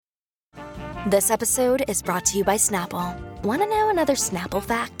This episode is brought to you by Snapple. Want to know another Snapple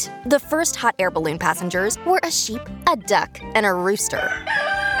fact? The first hot air balloon passengers were a sheep, a duck, and a rooster.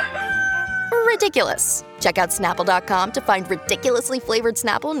 Ridiculous. Check out Snapple.com to find ridiculously flavored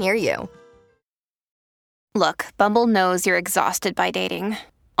Snapple near you. Look, Bumble knows you're exhausted by dating.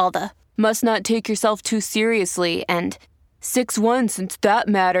 All the, must not take yourself too seriously, and 6'1" since that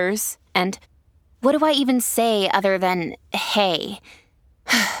matters, and what do I even say other than, hey?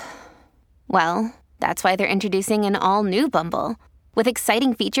 Well, that's why they're introducing an all-new Bumble, with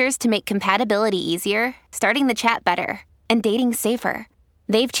exciting features to make compatibility easier, starting the chat better, and dating safer.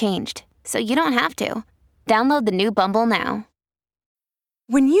 They've changed, so you don't have to. Download the new Bumble now.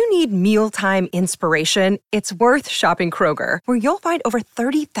 When you need mealtime inspiration, it's worth shopping Kroger, where you'll find over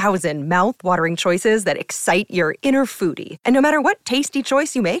 30,000 mouth-watering choices that excite your inner foodie. And no matter what tasty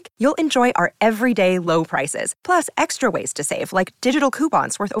choice you make, you'll enjoy our everyday low prices, plus extra ways to save, like digital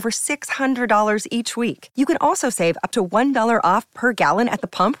coupons worth over $600 each week. You can also save up to $1 off per gallon at the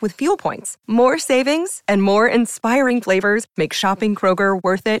pump with fuel points. More savings and more inspiring flavors make shopping Kroger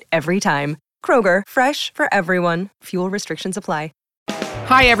worth it every time. Kroger, fresh for everyone. Fuel restrictions apply.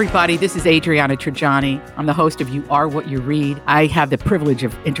 Hi, everybody. This is Adriana Trajani. I'm the host of You Are What You Read. I have the privilege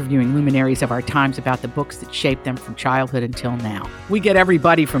of interviewing luminaries of our times about the books that shaped them from childhood until now. We get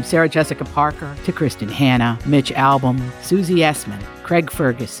everybody from Sarah Jessica Parker to Kristen Hanna, Mitch Albom, Susie Essman, Craig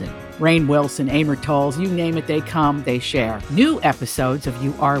Ferguson, Rainn Wilson, Amor Tolls, you name it, they come, they share. New episodes of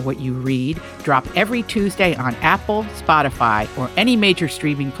You Are What You Read drop every Tuesday on Apple, Spotify, or any major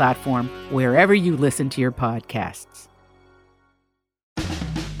streaming platform wherever you listen to your podcasts.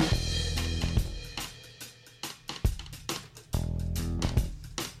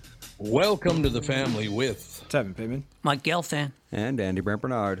 Welcome to the family with Tevin Pittman, Mike Gelfand, and Andy Brant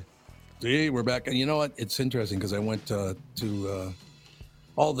Bernard. See, we're back. And you know what? It's interesting because I went to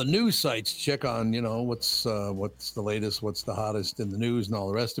all the news sites to check on, what's the latest, what's the hottest in the news and all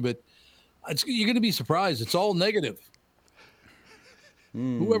the rest of it. You're going to be surprised. It's all negative.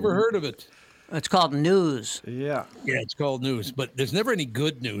 Who ever heard of it? It's called news. Yeah, it's called news. But there's never any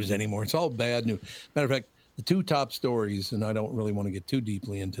good news anymore. It's all bad news. Matter of fact, the two top stories, and I don't really want to get too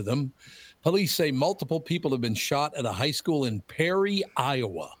deeply into them. Police say multiple people have been shot at a high school in Perry,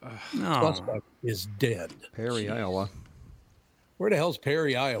 Iowa. Suspect is dead. Perry, Iowa. Where the hell's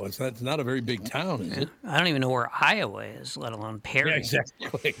Perry, Iowa? That's not a very big town, is it? I don't even know where Iowa is, let alone Perry. Yeah,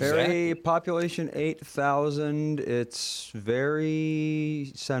 exactly. Perry, population 8,000. It's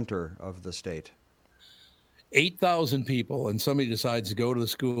very center of the state. 8,000 people, and somebody decides to go to the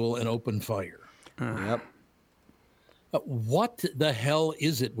school and open fire. Yep. What the hell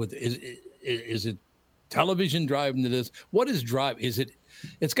is it with is it television driving to this? What is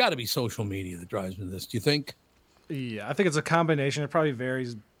it's got to be social media that drives me to this. Do you think? Yeah, I think it's a combination. It probably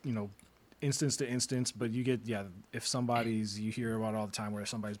varies, instance to instance, but you get, if you hear about all the time where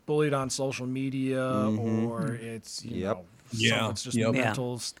somebody's bullied on social media or it's, it's just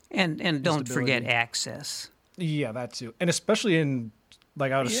mental. And don't forget access. Yeah, that too. And especially in,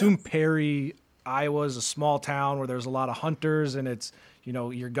 I would assume Perry, Iowa is a small town where there's a lot of hunters, and it's,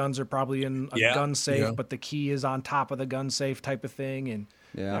 your guns are probably in a gun safe, but the key is on top of the gun safe type of thing. And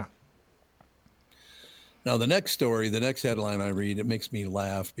Now, the next story, the next headline I read, it makes me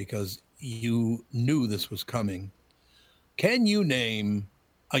laugh because you knew this was coming. Can you name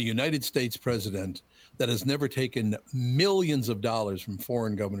a United States president that has never taken millions of dollars from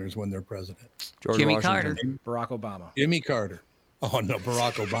foreign governors when they're president? Jimmy Carter. Barack Obama. Jimmy Carter. Oh, no,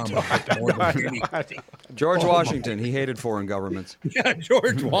 Barack Obama. George Washington. He hated foreign governments. Yeah,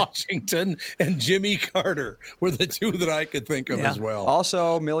 George Washington and Jimmy Carter were the two that I could think of as well.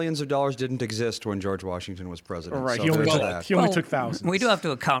 Also, millions of dollars didn't exist when George Washington was president. Right, So he only took thousands. We do have to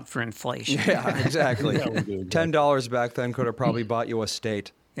account for inflation. Yeah, exactly. $10 back then could have probably bought you a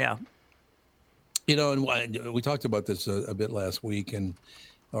state. Yeah. And we talked about this a bit last week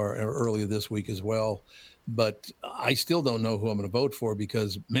or earlier this week as well. But I still don't know who I'm going to vote for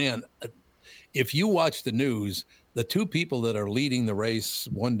because, man, if you watch the news, the two people that are leading the race,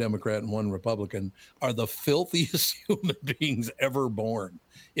 one Democrat and one Republican, are the filthiest human beings ever born.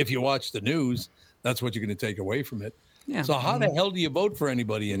 If you watch the news, that's what you're going to take away from it. Yeah. So how the hell do you vote for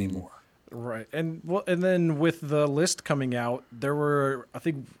anybody anymore? Right. And then with the list coming out, I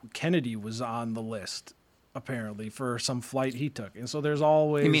think Kennedy was on the list, apparently, for some flight he took. And so there's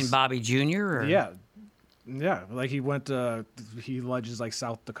always... You mean Bobby Jr.? Or? Yeah. Yeah, he went to, he alleges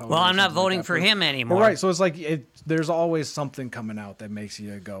South Dakota. Well, I'm not voting for him anymore. Well, right, so it's there's always something coming out that makes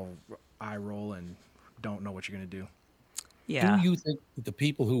you go eye roll and don't know what you're going to do. Yeah. Do you think that the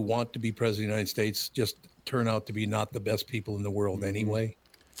people who want to be president of the United States just turn out to be not the best people in the world anyway?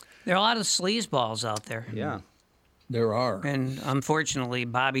 There are a lot of sleazeballs out there. Yeah. There are. And unfortunately,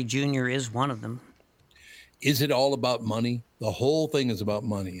 Bobby Jr. is one of them. Is it all about money? The whole thing is about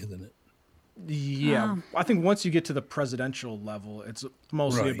money, isn't it? Yeah, I think once you get to the presidential level, it's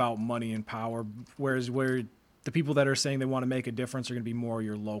mostly Right. about money and power. Whereas where the people that are saying they want to make a difference are going to be more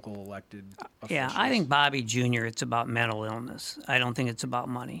your local elected officials. Yeah, I think Bobby Jr., it's about mental illness. I don't think it's about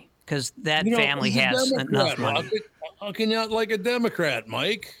money because that family he's a has Democrat. enough money. How can you not like a Democrat,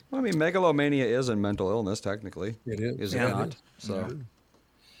 Mike? Well, I mean, megalomania is a mental illness, technically. It is. Is Yeah, it it not? is. So,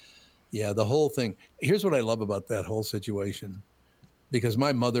 Yeah, the whole thing. Here's what I love about that whole situation. Because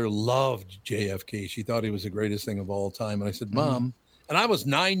my mother loved JFK. She thought he was the greatest thing of all time. And I said, Mom, and I was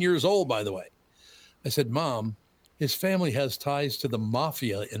 9 years old, by the way. I said, Mom, his family has ties to the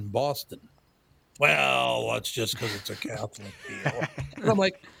mafia in Boston. Well, that's just because it's a Catholic deal. And I'm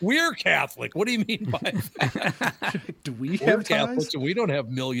like, we're Catholic. What do you mean by that? Do we We're have Catholics ties? and we don't have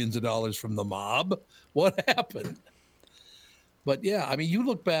millions of dollars from the mob. What happened? But yeah, I mean, you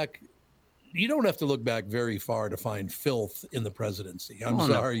look back, you don't have to look back very far to find filth in the presidency. I'm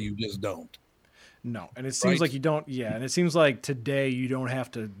sorry, you just don't. No, and it seems Right? like you don't. Yeah, and it seems like today you don't have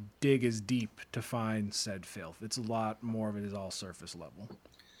to dig as deep to find said filth. It's a lot more of it is all surface level.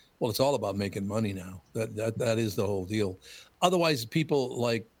 Well, it's all about making money now. That is the whole deal. Otherwise, people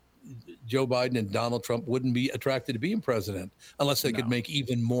like Joe Biden and Donald Trump wouldn't be attracted to being president unless they could make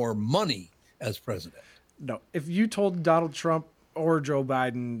even more money as president. No, if you told Donald Trump or Joe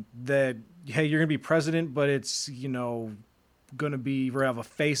Biden that, hey, you're going to be president, but it's, going to be, we're going to have a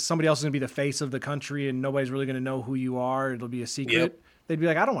face, somebody else is going to be the face of the country and nobody's really going to know who you are. It'll be a secret. Yep. They'd be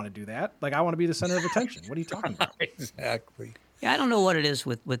like, I don't want to do that. Like, I want to be the center of attention. What are you talking about? Exactly. Yeah, I don't know what it is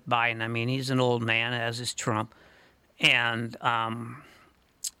with Biden. I mean, he's an old man, as is Trump. And,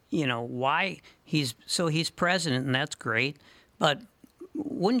 why he's president, and that's great. But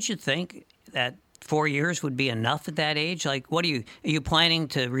wouldn't you think that 4 years would be enough at that age? Like, are you planning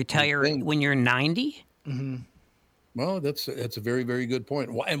to retire when you're 90? Mm-hmm. Well, that's a very, very good point.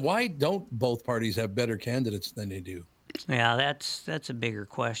 And why don't both parties have better candidates than they do? Yeah, that's a bigger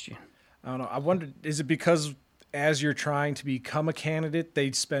question. I don't know. I wonder, is it because as you're trying to become a candidate,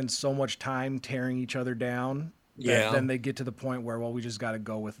 they spend so much time tearing each other down that then they get to the point where, well, we just got to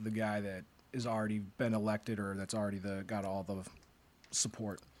go with the guy that is already been elected or that's already got all the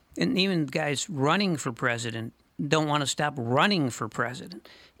support. And even guys running for president don't want to stop running for president,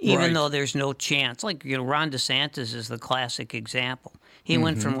 even though there's no chance. Like, Ron DeSantis is the classic example. He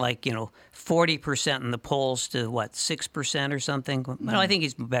went from 40% in the polls to 6% or something. Well, I think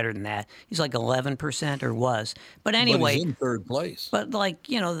he's better than that. He's like 11% or was. But anyway, But he's in third place. But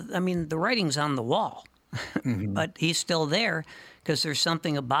the writing's on the wall. But he's still there because there's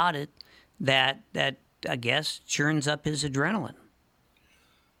something about it that I guess churns up his adrenaline.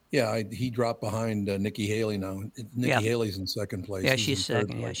 Yeah, he dropped behind Nikki Haley now. Nikki Haley's in second place. Yeah, He's she's in third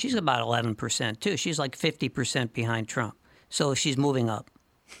second. Yeah, place. she's about 11% too. She's like 50% behind Trump. So she's moving up.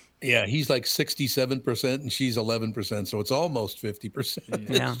 Yeah, he's like 67% and she's 11%. So it's almost 50%.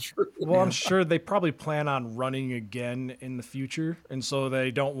 Yeah. It's true. Well, I'm sure they probably plan on running again in the future. And so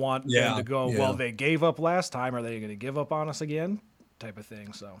they don't want them to go, well, they gave up last time. Are they going to give up on us again? Type of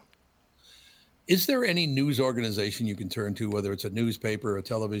thing. So. Is there any news organization you can turn to, whether it's a newspaper, a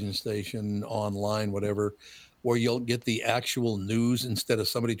television station, online, whatever, where you'll get the actual news instead of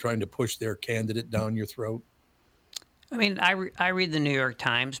somebody trying to push their candidate down your throat? I mean, I read the New York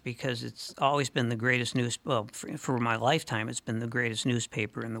Times because it's always been the greatest news. Well, for my lifetime, it's been the greatest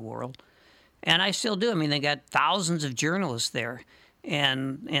newspaper in the world, and I still do. I mean, they got thousands of journalists there,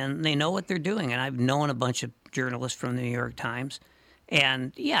 and they know what they're doing. And I've known a bunch of journalists from the New York Times,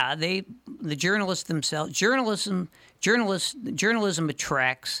 and the journalists themselves, journalism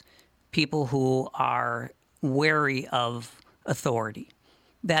attracts people who are wary of authority.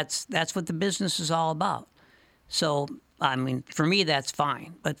 That's what the business is all about. So, I mean, for me, that's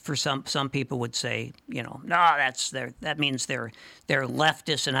fine. But for some people would say, no, that means they're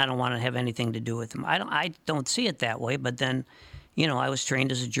leftists, and I don't want to have anything to do with them. I don't see it that way. But then, I was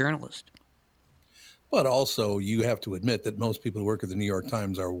trained as a journalist. But also, you have to admit that most people who work at the New York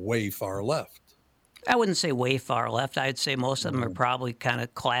Times are way far left. I wouldn't say way far left. I'd say most of them are probably kind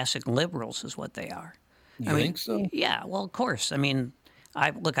of classic liberals, is what they are. You think so? Yeah. Well, of course. I mean.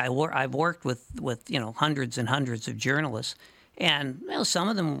 I've worked with hundreds and hundreds of journalists, and some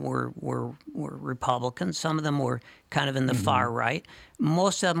of them were Republicans, some of them were kind of in the far right,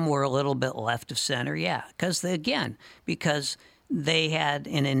 most of them were a little bit left of center, because they had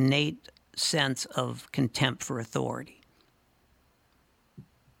an innate sense of contempt for authority.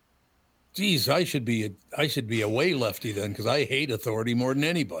 Geez, I should be a way lefty then, because I hate authority more than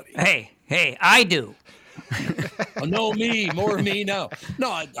anybody. Hey, I do. Oh, no, more me now.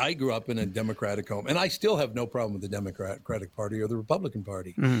 No, I grew up in a Democratic home, and I still have no problem with the Democratic Party or the Republican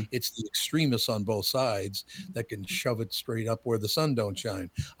Party. Mm-hmm. It's the extremists on both sides that can shove it straight up where the sun don't shine.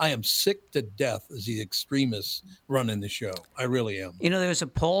 I am sick to death as the extremists running the show. I really am. There's a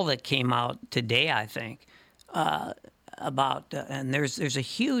poll that came out today, I think, about, and there's a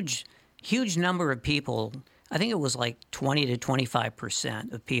huge number of people. I think it was like 20 to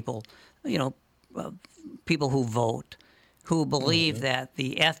 25% of people, people who vote, who believe that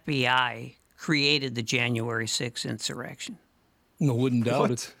the FBI created the January 6th insurrection. No, wouldn't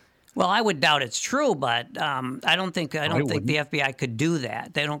doubt it. Well, I would doubt it's true, but I don't think the FBI could do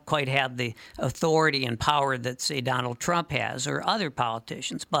that. They don't quite have the authority and power that, say, Donald Trump has or other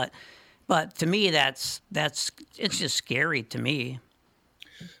politicians. But to me, it's just scary to me.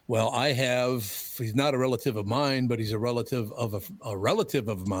 Well, he's not a relative of mine, but he's a relative of a relative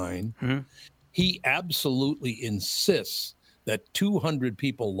of mine. Mm-hmm. He absolutely insists that 200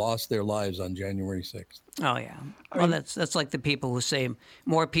 people lost their lives on January 6th. Oh, yeah. Well, that's like the people who say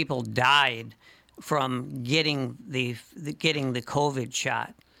more people died from getting the COVID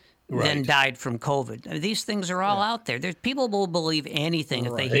shot than died from COVID. I mean, these things are all out there. People will believe anything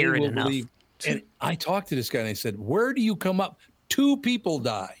if they hear it enough. And I talked to this guy and I said, where do you come up? 2 people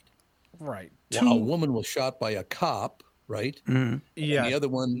died. Right. Well, a woman was shot by a cop, right? Mm-hmm. Yeah. And the other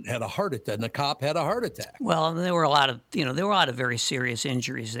one had a heart attack, and the cop had a heart attack. Well, there were a lot of very serious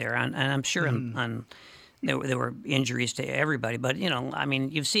injuries there, and I'm sure there were injuries to everybody. But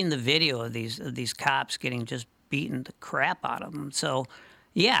you've seen the video of these cops getting just beaten the crap out of them. So,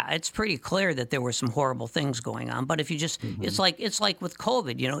 yeah, it's pretty clear that there were some horrible things going on. But if you just, it's like with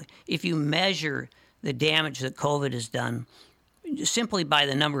COVID. If you measure the damage that COVID has done simply by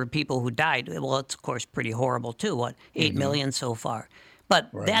the number of people who died, well, it's of course pretty horrible too. 8 million so far, but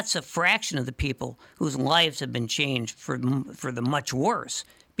that's a fraction of the people whose lives have been changed for the much worse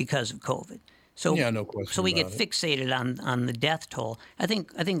because of COVID. So yeah, no question. So we get fixated on the death toll. I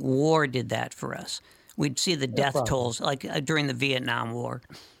think war did that for us. We'd see the death tolls like during the Vietnam War,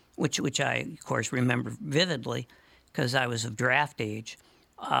 which I of course remember vividly because I was of draft age.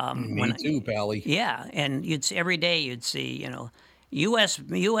 Me too, Pally. Yeah, and every day you'd see, U.S.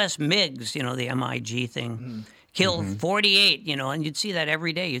 MiGs, the MiG thing, killed 48, and you'd see that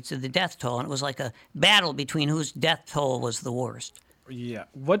every day. You'd see the death toll, and it was like a battle between whose death toll was the worst. Yeah.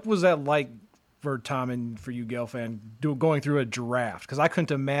 What was that like for Tom and for you, Gail fan, going through a draft? Because I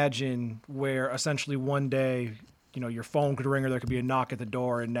couldn't imagine where essentially one day, your phone could ring or there could be a knock at the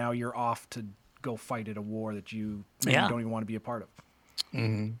door, and now you're off to go fight at a war that you maybe don't even want to be a part of.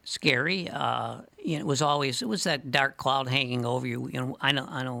 Mm-hmm. Scary. It was that dark cloud hanging over you. I know.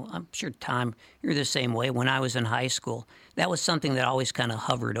 I'm sure, Tom, you're the same way. When I was in high school, that was something that always kind of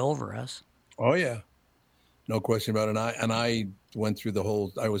hovered over us. Oh yeah, no question about it. And I went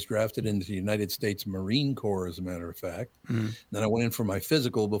through I was drafted into the United States Marine Corps, as a matter of fact. Mm-hmm. Then I went in for my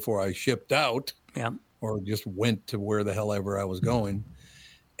physical before I shipped out. Yeah. Or just went to where the hell ever I was going,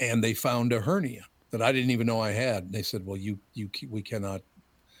 and they found a hernia that I didn't even know I had. They said, well, we cannot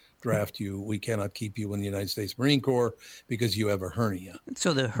draft you. We cannot keep you in the United States Marine Corps because you have a hernia.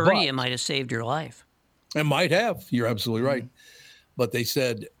 So the hernia might have saved your life. It might have. You're absolutely right. But they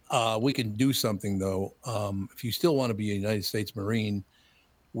said, we can do something, though. If you still want to be a United States Marine,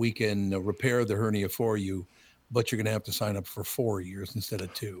 we can repair the hernia for you, but you're going to have to sign up for 4 years instead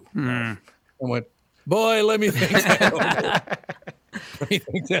of 2. I went, boy, let me think that over. Let me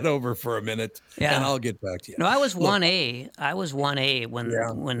think that over for a minute, and I'll get back to you. No, I was 1A. I was 1A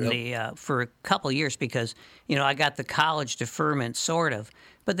when for a couple of years because I got the college deferment sort of,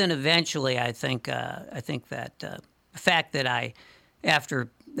 but then eventually I think that the fact that I after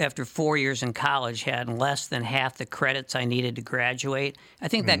 4 years in college had less than half the credits I needed to graduate, I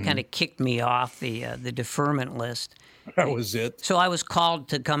think that kind of kicked me off the deferment list. That was it. So I was called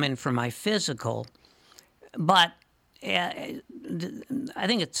to come in for my physical, but. I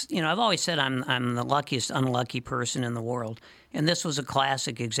think it's, I've always said I'm the luckiest unlucky person in the world. And this was a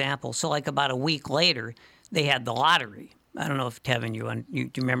classic example. So like about a week later, they had the lottery. I don't know if, Kevin, do you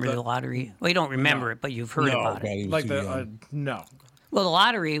remember the lottery? Well, you don't remember it, but you've heard about it. No. Well, the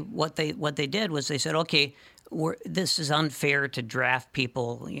lottery, what they did was they said, okay, this is unfair to draft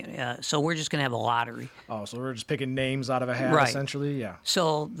people, so we're just going to have a lottery. Oh, so we're just picking names out of a hat, essentially, yeah.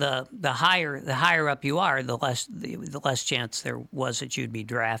 So the higher up you are, the less chance there was that you'd be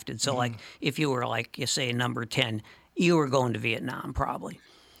drafted. So like if you were like you say number 10, you were going to Vietnam probably.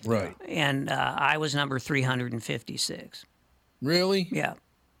 Right. And I was number 356. Really? Yeah.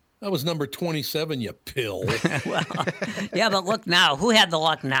 I was number 27, you pill. Well, yeah, but look now. Who had the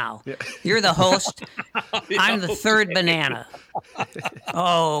luck now? Yeah. You're the host. I'm the third banana.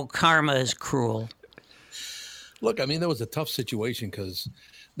 Oh, karma is cruel. Look, I mean, that was a tough situation because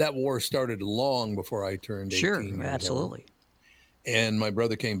that war started long before I turned 18 Sure, years absolutely. old. And my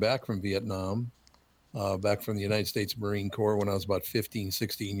brother came back from Vietnam, back from the United States Marine Corps when I was about 15,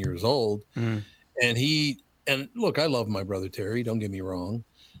 16 years old. Mm. And look, I love my brother Terry, don't get me wrong.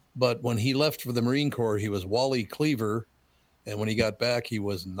 But when he left for the Marine Corps, he was Wally Cleaver. And when he got back, he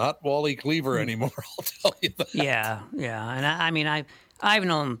was not Wally Cleaver anymore, I'll tell you that. Yeah. And I mean, I've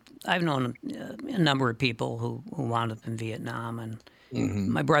known a number of people who wound up in Vietnam, and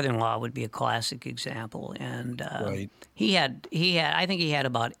my brother-in-law would be a classic example. And right. he had I think he had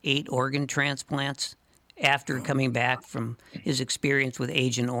about 8 organ transplants after coming back from his experience with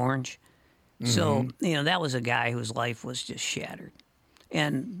Agent Orange. So, that was a guy whose life was just shattered.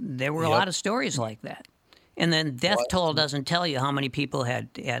 And there were a lot of stories like that. And then death toll doesn't tell you how many people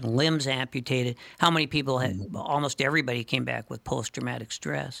had limbs amputated, how many people had, almost everybody came back with post-traumatic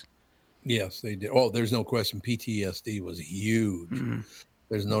stress. Yes, they did. Oh, there's no question. PTSD was huge.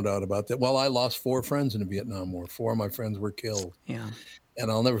 There's no doubt about that. Well, I lost 4 friends in the Vietnam War. 4 of my friends were killed. Yeah. And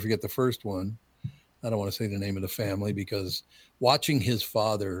I'll never forget the first one. I don't want to say the name of the family because watching his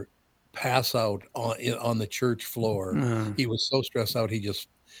father pass out on the church floor. He was so stressed out, he just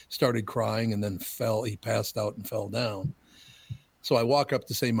started crying and then fell. He passed out and fell down. So I walk up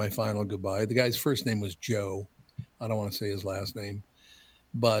to say my final goodbye. The guy's first name was Joe. I don't want to say his last name,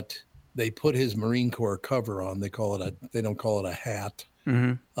 but they put his Marine Corps cover on. They don't call it a hat.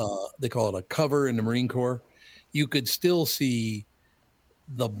 They call it a cover in the Marine Corps. You could still see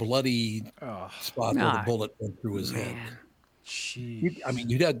the bloody spot where the bullet went through his head.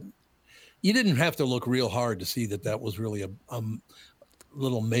 You didn't have to look real hard to see that was really a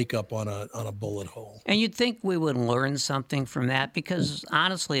little makeup on a bullet hole. And you'd think we would learn something from that because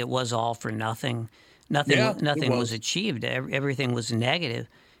honestly, it was all for nothing. Nothing was achieved. Everything was negative.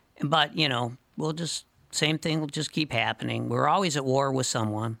 But same thing will just keep happening. We're always at war with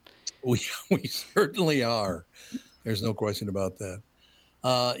someone. We certainly are. There's no question about that.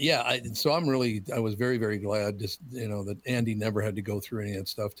 So I was very, very glad that Andy never had to go through any of that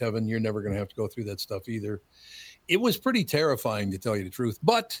stuff. Tevin, you're never going to have to go through that stuff either. It was pretty terrifying, to tell you the truth,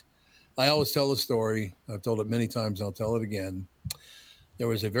 but I always tell the story. I've told it many times and I'll tell it again. There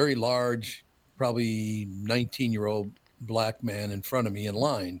was a very large, probably 19-year-old black man in front of me in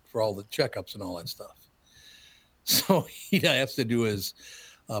line for all the checkups and all that stuff. So he has to do his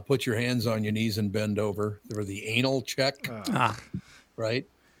put your hands on your knees and bend over for the anal check. Right?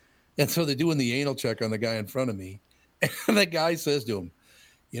 And so they're doing the anal check on the guy in front of me. And the guy says to him,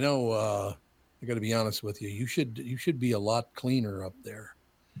 I got to be honest with you. You should be a lot cleaner up there.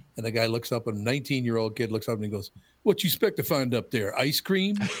 And the guy looks up, and a 19-year-old kid looks up and he goes, what you expect to find up there? Ice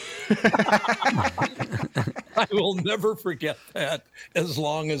cream? I will never forget that as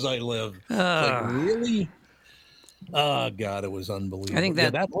long as I live. Like, really? Oh, God, it was unbelievable. I think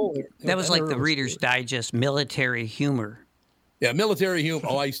that was like the Reader's Digest military humor. Yeah, military humor.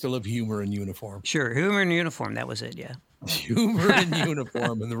 Oh, I used to love humor in uniform. Sure, humor in uniform. That was it, yeah. Humor in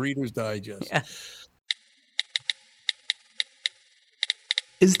uniform in the Reader's Digest. Yeah.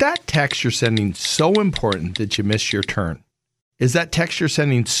 Is that text you're sending so important that you missed your turn? Is that text you're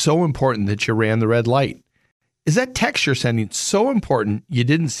sending so important that you ran the red light? Is that text you're sending so important you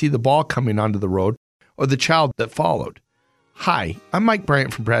didn't see the ball coming onto the road or the child that followed? Hi, I'm Mike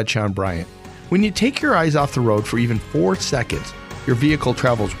Bryant from Bradshaw & Bryant. When you take your eyes off the road for even 4 seconds, your vehicle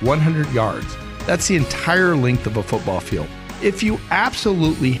travels 100 yards. That's the entire length of a football field. If you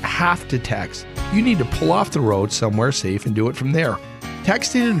absolutely have to text, you need to pull off the road somewhere safe and do it from there.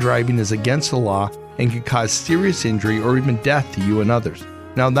 Texting and driving is against the law and can cause serious injury or even death to you and others.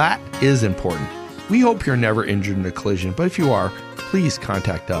 Now that is important. We hope you're never injured in a collision, but if you are, please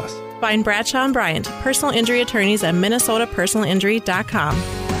contact us. Find Bradshaw & Bryant, personal injury attorneys at minnesotapersonalinjury.com.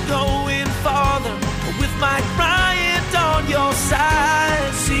 Going farther with Mike Bryant on your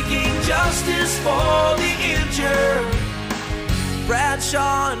side, seeking justice for the injured.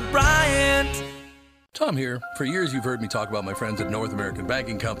 Bradshaw & Bryant. Tom here. For years, you've heard me talk about my friends at North American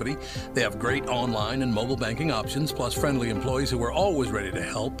Banking Company. They have great online and mobile banking options, plus friendly employees who are always ready to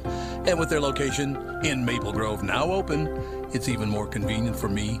help. And with their location in Maple Grove now open, it's even more convenient for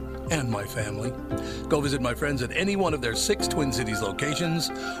me and my family. Go visit my friends at any one of their 6 Twin Cities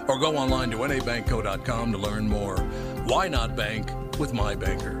locations or go online to nabankco.com to learn more. Why not bank with my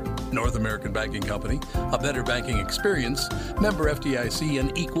banker? North American Banking Company, a better banking experience, member FDIC,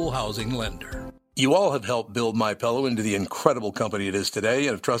 and equal housing lender. You all have helped build My Pillow into the incredible company it is today,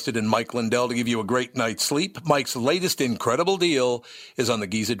 and have trusted in Mike Lindell to give you a great night's sleep. Mike's latest incredible deal is on the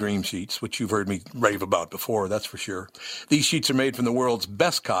Giza Dream Sheets, which you've heard me rave about before, that's for sure. These sheets are made from the world's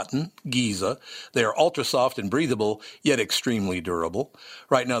best cotton, Giza. They are ultra soft and breathable, yet extremely durable.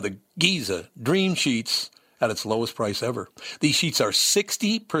 Right now, the Giza Dream Sheets at its lowest price ever. These sheets are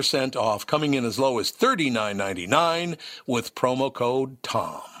 60% off, coming in as low as $39.99 with promo code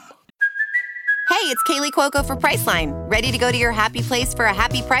TOM. Hey, it's Kaylee Cuoco for Priceline. Ready to go to your happy place for a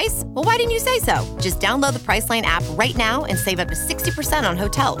happy price? Well, why didn't you say so? Just download the Priceline app right now and save up to 60% on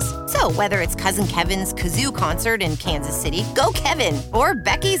hotels. So whether it's Cousin Kevin's Kazoo Concert in Kansas City, go Kevin, or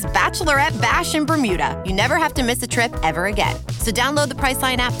Becky's Bachelorette Bash in Bermuda, you never have to miss a trip ever again. So download the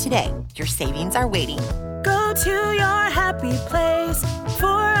Priceline app today. Your savings are waiting. Go to your happy place for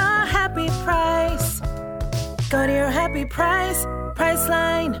a happy price. Go to your happy price,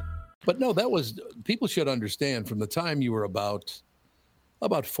 Priceline. But no, people should understand from the time you were about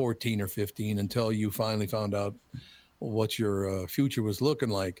 14 or 15 until you finally found out what your future was looking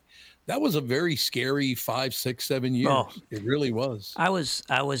like. That was a very scary 5, 6, 7 years. Oh, it really was. I was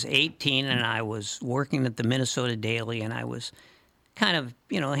 18 and I was working at the Minnesota Daily, and I was kind of,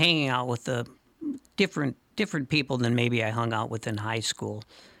 hanging out with the different people than maybe I hung out with in high school.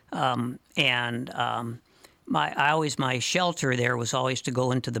 My shelter there was always to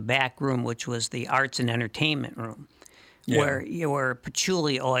go into the back room, which was the arts and entertainment room, where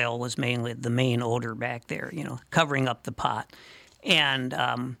patchouli oil was mainly the main odor back there, covering up the pot. And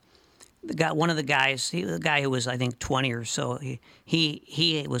one of the guys, the guy who was I think 20 or so,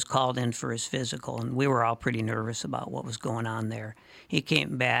 he was called in for his physical, and we were all pretty nervous about what was going on there. He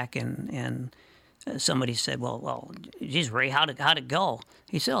came back and somebody said, well, geez, Ray, how'd it go?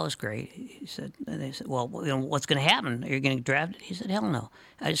 He said, oh, it's great. He said, and they said, well, what's going to happen? Are you going to get drafted? He said, hell no.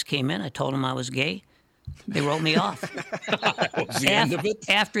 I just came in. I told them I was gay. They wrote me off. That was the end of it?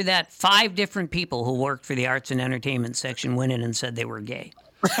 After that, 5 different people who worked for the arts and entertainment section went in and said they were gay.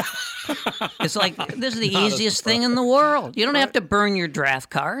 It's like, this is the easiest thing in the world. You don't have to burn your draft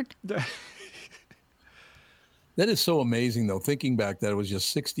card. That is so amazing, though, thinking back that it was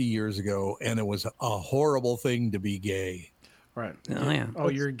just 60 years ago, and it was a horrible thing to be gay. Right. Oh, yeah. Oh,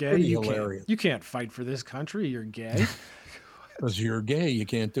 you're gay? You can't fight for this country. You're gay. Because you're gay, you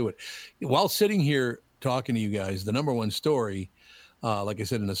can't do it. While sitting here talking to you guys, the number one story, like I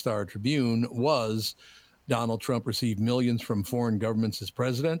said in the Star Tribune, was Donald Trump received millions from foreign governments as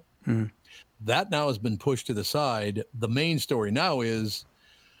president. That now has been pushed to the side. The main story now is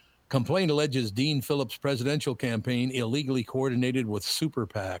complaint alleges Dean Phillips' presidential campaign illegally coordinated with Super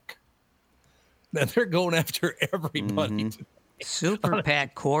PAC. Now they're going after everybody. Super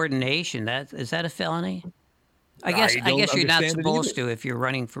PAC coordination. Is that a felony? I guess you're not supposed to. If you're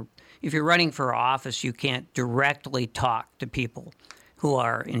running for office, you can't directly talk to people who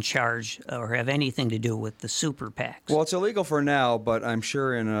are in charge or have anything to do with the super PACs. Well, it's illegal for now, but I'm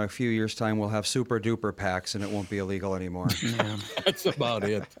sure in a few years' time we'll have super duper PACs and it won't be illegal anymore. Yeah. That's about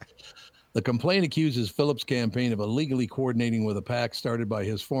it. The complaint accuses Phillips' campaign of illegally coordinating with a PAC started by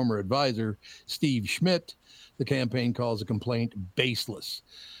his former advisor, Steve Schmidt. The campaign calls the complaint baseless.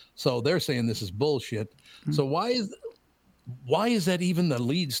 So they're saying this is bullshit. So why is that even the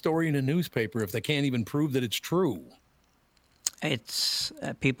lead story in a newspaper if they can't even prove that it's true? It's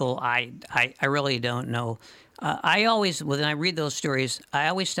people. I really don't know. I always, when I read those stories, I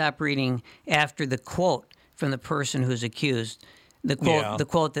always stop reading after the quote from the person who's accused. The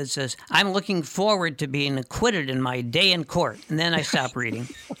quote that says, "I'm looking forward to being acquitted in my day in court," and then I stop reading.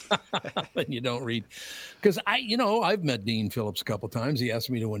 Then you don't read, because I've met Dean Phillips a couple of times. He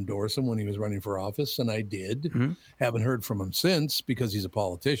asked me to endorse him when he was running for office, and I did. Mm-hmm. Haven't heard from him since because he's a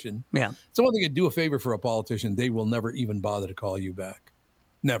politician. Yeah, so one thing, do a favor for a politician, they will never even bother to call you back.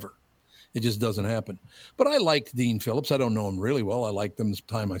 Never. It just doesn't happen. But I liked Dean Phillips. I don't know him really well. I liked the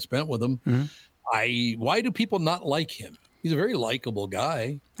time I spent with him. Mm-hmm. Why do people not like him? He's a very likable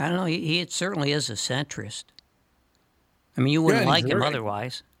guy. I don't know. He certainly is a centrist. I mean, you wouldn't like him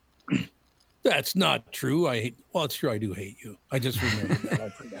otherwise. That's not true. It's true. I do hate you. I just remembered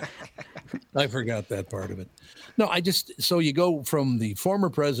that. I forgot that part of it. No, so you go from the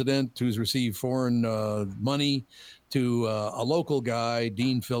former president who's received foreign money to a local guy,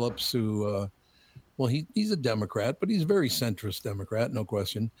 Dean Phillips, who, he's a Democrat, but he's a very centrist Democrat, no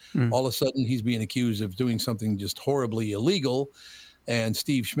question. All of a sudden, he's being accused of doing something just horribly illegal. And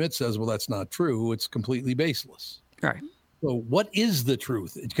Steve Schmidt says, well, that's not true. It's completely baseless. Right. So what is the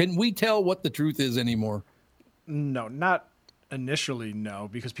truth? Can we tell what the truth is anymore? No, not initially, no,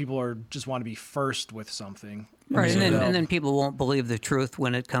 because people just want to be first with something. Right, and then people won't believe the truth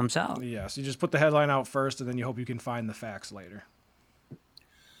when it comes out. Yeah, so you just put the headline out first, and then you hope you can find the facts later.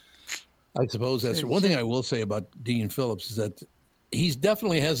 I suppose that's one thing I will say about Dean Phillips is that he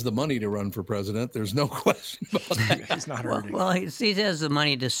definitely has the money to run for president. There's no question about that. He's not hurting. Well, he has the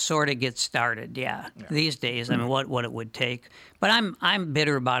money to sort of get started. Yeah. These days, I mean, what it would take. But I'm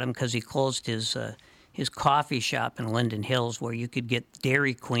bitter about him because he closed his coffee shop in Linden Hills where you could get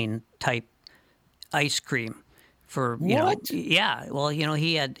Dairy Queen type ice cream for yeah. Well,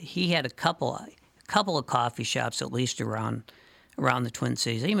 he had a couple of coffee shops at least around the Twin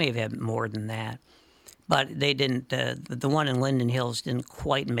Cities. He may have had more than that. But they didn't. The one in Linden Hills didn't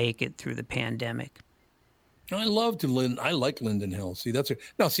quite make it through the pandemic. I like Linden Hills. That's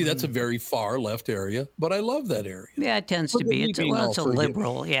a very far left area, but I love that area. Yeah, it tends to be. It's a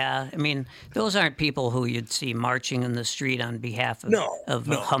liberal. Yeah, I mean, those aren't people who you'd see marching in the street on behalf of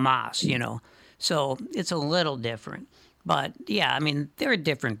Hamas. So it's a little different. But yeah, I mean, they're a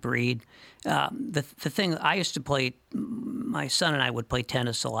different breed. The thing I used to play, my son and I would play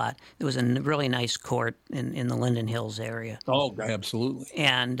tennis a lot. There was a really nice court in the Linden Hills area. Oh, absolutely.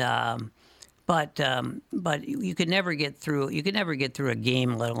 And but you could never get through. You could never get through a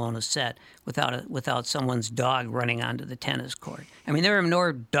game, let alone a set, without someone's dog running onto the tennis court. I mean, there are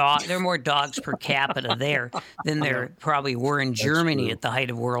more dogs per capita there than there probably were in Germany at the height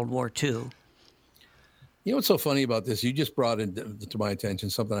of World War II. You know what's so funny about this? You just brought to my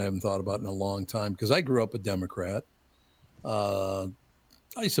attention something I haven't thought about in a long time, because I grew up a Democrat. I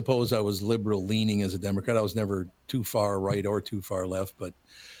suppose I was liberal leaning as a Democrat. I was never too far right or too far left, but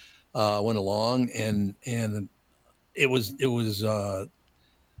went along and it was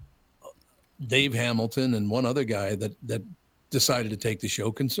Dave Hamilton and one other guy that decided to take the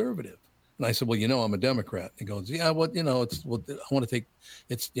show conservative. And I said, well, I'm a Democrat. He goes, yeah, I want to take,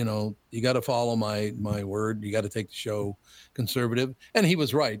 you got to follow my word. You got to take the show conservative. And he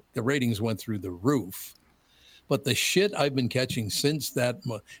was right. The ratings went through the roof. But the shit I've been catching since that,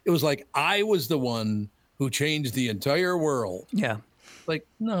 it was like I was the one who changed the entire world. Yeah. Like,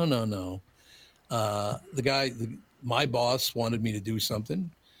 no. My boss wanted me to do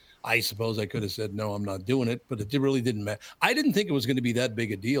something. I suppose I could have said, no, I'm not doing it, but it really didn't matter. I didn't think it was going to be that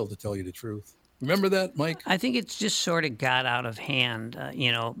big a deal, to tell you the truth. Remember that, Mike? I think it's just sort of got out of hand.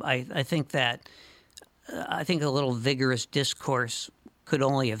 I think a little vigorous discourse could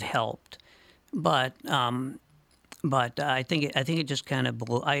only have helped. But I think it just kind of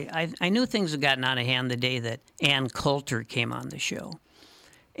blew. I knew things had gotten out of hand the day that Ann Coulter came on the show.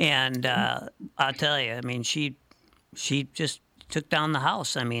 And I'll tell you, I mean, she just took down the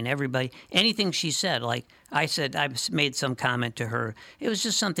house. I mean, everybody, anything she said, like I said, I made some comment to her. It was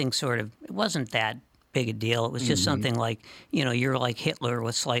just something it wasn't that big a deal. It was just something like, you're like Hitler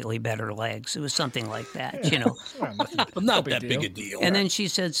with slightly better legs. It was something like that, Not that big a deal. And then she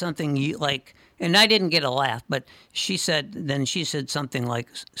said something like, and I didn't get a laugh, but she said something like,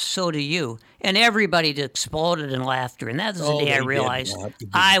 so do you. And everybody just exploded in laughter. And that's the day I realized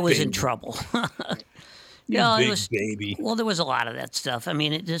I was in trouble. Baby. Well, there was a lot of that stuff. I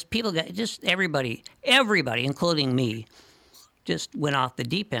mean, everybody, including me, just went off the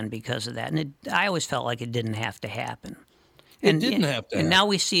deep end because of that. And I always felt like it didn't have to happen. It didn't have to happen. And now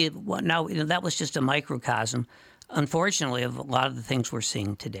we see it. Now that was just a microcosm, unfortunately, of a lot of the things we're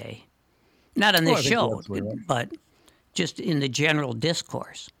seeing today. Not on this show, but just in the general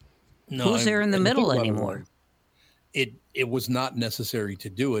discourse. Who's there in the middle anymore? It was not necessary to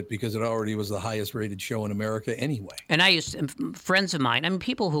do it because it already was the highest rated show in America anyway. And friends of mine, I mean,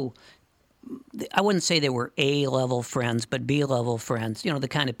 people who, I wouldn't say they were A-level friends, but B-level friends, the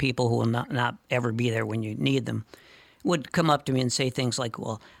kind of people who will not ever be there when you need them, would come up to me and say things like,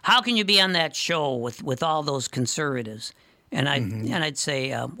 well, how can you be on that show with all those conservatives? And I'd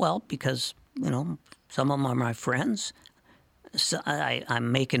say, well, because, some of them are my friends. So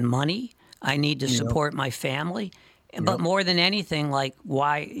I'm making money. I need to support my family. But more than anything, like,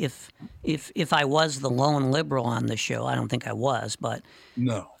 why, if I was the lone liberal on the show, I don't think I was, but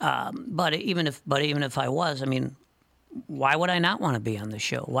no. But even if I was, I mean, why would I not want to be on the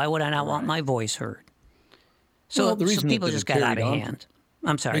show? Why would I not want my voice heard? So people just got out of hand.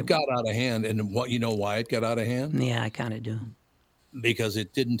 I'm sorry. It got out of hand, and why it got out of hand? Yeah, I kind of do. Because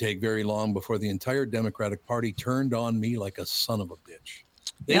it didn't take very long before the entire Democratic Party turned on me like a son of a bitch.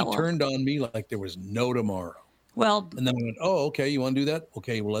 They turned on me like there was no tomorrow. Well, and then I went, oh, okay, you want to do that?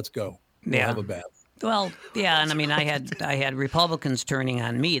 Okay, well, let's go. We'll have a bath. Well, yeah, and I mean, I had Republicans turning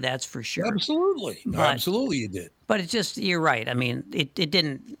on me, that's for sure. Absolutely, you did. But it's just, you're right. I mean,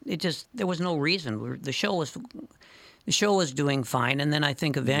 there was no reason. The show was, the show was doing fine, and then I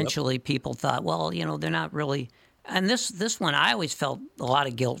think eventually people thought, well, they're not really. And this one, I always felt a lot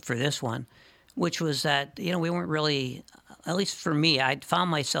of guilt for this one, which was that we weren't really, at least for me, I found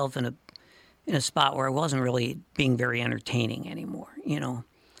myself in a spot where I wasn't really being very entertaining anymore.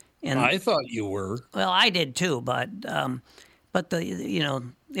 And I thought you were. Well, I did too, but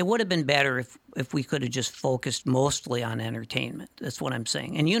it would have been better if we could have just focused mostly on entertainment. That's what I'm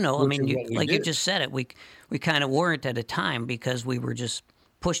saying. And you just said it, we kind of weren't at a time because we were just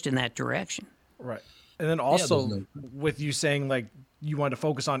pushed in that direction. Right. And then also with you saying like you want to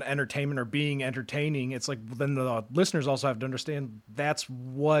focus on entertainment or being entertaining, it's like then the listeners also have to understand that's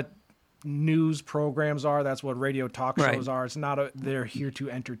what news programs are. That's what radio talk shows are. It's not they're here to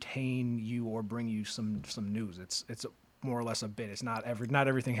entertain you or bring you some news. It's more or less a bit. It's not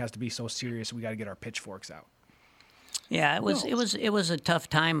everything has to be so serious. We got to get our pitchforks out. Yeah, it was a tough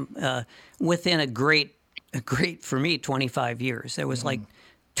time within a great for me 25 years. There was like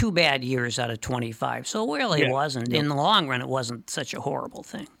 2 bad years out of 25. So really it wasn't. In the long run, it wasn't such a horrible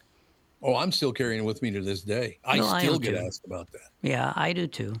thing. Oh, I'm still carrying it with me to this day. I still get asked about that. Yeah, I do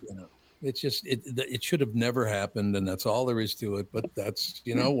too. It's just it should have never happened, and that's all there is to it. But that's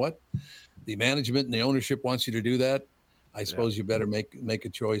what the management and the ownership wants you to do that. I suppose you better make a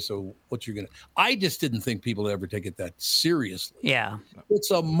choice of what you're gonna. I just didn't think people would ever take it that seriously. Yeah,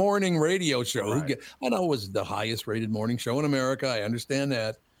 it's a morning radio show. Right. I know it was the highest rated morning show in America. I understand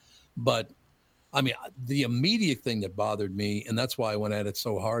that, but I mean the immediate thing that bothered me, and that's why I went at it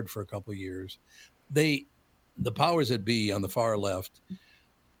so hard for a couple of years. The powers that be on the far left.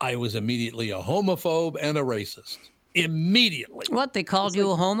 I was immediately a homophobe and a racist. Immediately. What, they called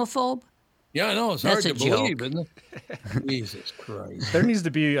you a homophobe? Yeah, I know. It's hard to believe, isn't it? Jesus Christ. There needs to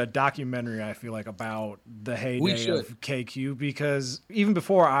be a documentary, I feel like, about the heyday of KQ, because even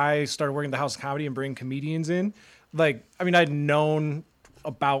before I started working at the House of Comedy and bringing comedians in, I'd known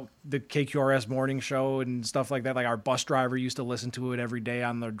about the KQRS morning show and stuff like that. Like our bus driver used to listen to it every day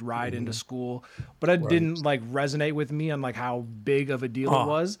on the ride into school, but it didn't resonate with me on how big of a deal it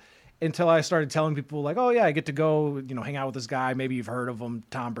was until I started telling people I get to go, hang out with this guy. Maybe you've heard of him,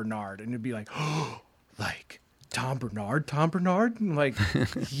 Tom Bernard. And it'd be like, oh, Tom Bernard? I'm like,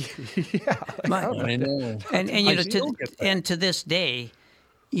 yeah. I know. And to this day,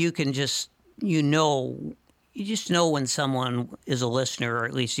 you can just, you just know when someone is a listener, or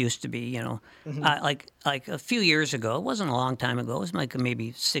at least used to be, like a few years ago, it wasn't a long time ago, it was like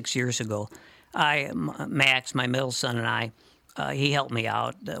maybe 6 years ago, Max, my middle son, and I, he helped me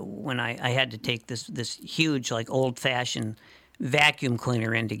out when I had to take this huge, old-fashioned vacuum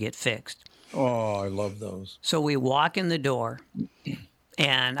cleaner in to get fixed. Oh, I love those. So we walk in the door,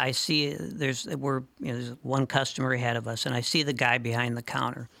 and I see there's one customer ahead of us, and I see the guy behind the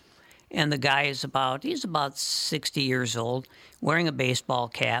counter. And the guy is about 60 years old, wearing a baseball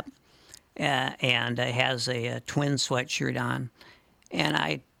cap, and has a twin sweatshirt on. And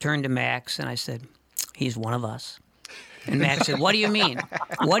I turned to Max and I said, he's one of us. And Max said, what do you mean?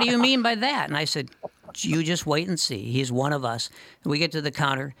 What do you mean by that? And I said, you just wait and see. He's one of us. And we get to the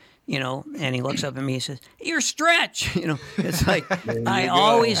counter, and he looks up at me and says, you're Stretch. It's like I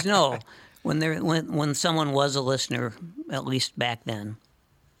always know when someone was a listener, at least back then.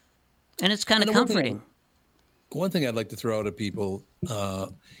 And it's kind of comforting. One thing I'd like to throw out at people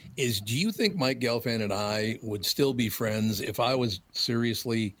is, do you think Mike Gelfand and I would still be friends if I was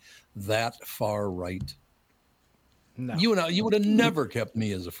seriously that far right? No. You would have never kept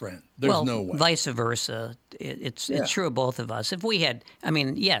me as a friend. There's no way. Vice versa. It's true of both of us. If we had,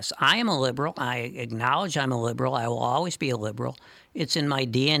 yes, I am a liberal. I acknowledge I'm a liberal. I will always be a liberal. It's in my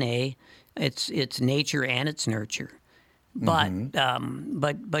DNA. It's nature and it's nurture. But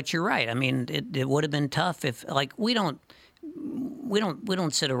but you're right. It would have been tough if we don't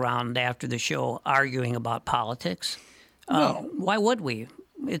sit around after the show arguing about politics. No. Why would we?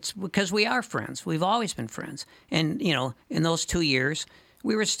 It's because we are friends. We've always been friends. And in those 2 years,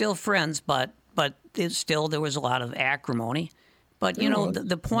 we were still friends. But still there was a lot of acrimony. But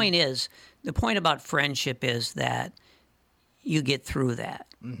the point is, the point about friendship is that you get through that.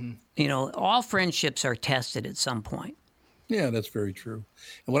 Mm-hmm. All friendships are tested at some point. Yeah, that's very true.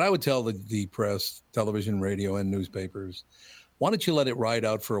 And what I would tell the press, television, radio, and newspapers, why don't you let it ride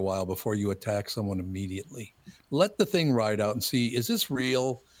out for a while before you attack someone immediately? Let the thing ride out and see, is this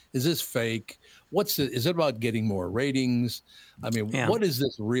real? Is this fake? Is it about getting more ratings? What is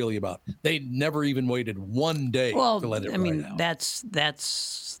this really about? They never even waited 1 day to let it ride out. That's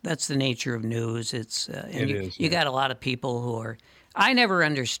the nature of news. It's it is. You got a lot of people who are. I never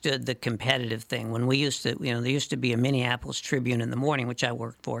understood the competitive thing. When we used to, there used to be a Minneapolis Tribune in the morning, which I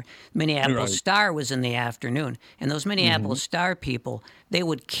worked for. Minneapolis Star was in the afternoon. And those Minneapolis Star people, they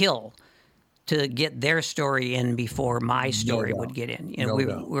would kill to get their story in before my story would get in. We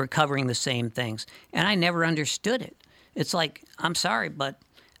were covering the same things. And I never understood it. It's like, I'm sorry, but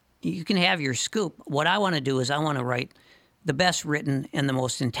you can have your scoop. What I want to do is I want to write the best written and the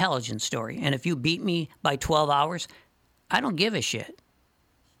most intelligent story. And if you beat me by 12 hours, I don't give a shit.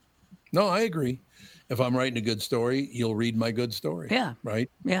 No, I agree. If I'm writing a good story, you'll read my good story. Yeah. Right?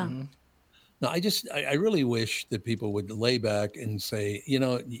 Yeah. No, I really wish that people would lay back and say,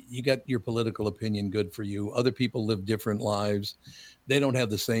 you got your political opinion, good for you. Other people live different lives. They don't have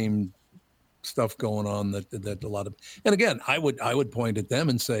the same stuff going on that a lot of, and again, I would point at them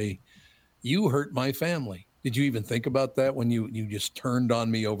and say, you hurt my family. Did you even think about that when you just turned on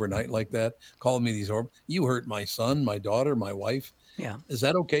me overnight like that, calling me these horrible? You hurt my son, my daughter, my wife. Yeah. Is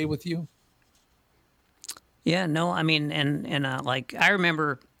that okay with you? Yeah, no, I mean, and like I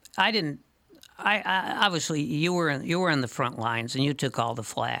remember, I obviously you were in the front lines and you took all the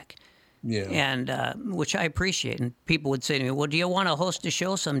flack. Yeah. And which I appreciate. And people would say to me, well, do you want to host a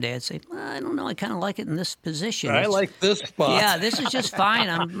show someday? I'd say, I don't know. I kind of like it in this position. I like this spot. Yeah, this is just fine.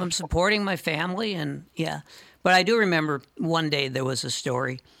 I'm supporting my family. And yeah. But I do remember one day there was a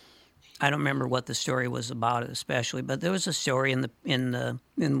story. I don't remember what the story was about, especially, but there was a story it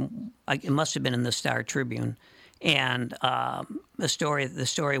must have been in the Star Tribune. And the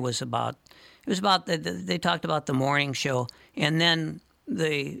story was about, they talked about the morning show. And then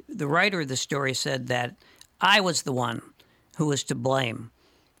the writer of the story said that I was the one who was to blame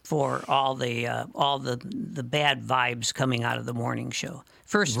for all the bad vibes coming out of the morning show.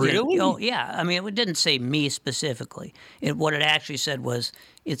 First, really? Yeah. I mean, it didn't say me specifically. What it actually said was,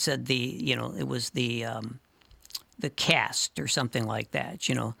 it said it was the cast or something like that.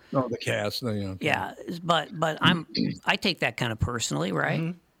 Oh, the cast. Yeah. Yeah, but I take that kind of personally,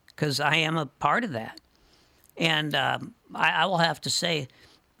 right? Because I am a part of that. And I will have to say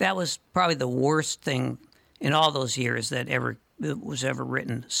that was probably the worst thing in all those years that was ever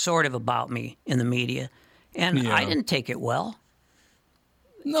written sort of about me in the media. And I didn't take it well.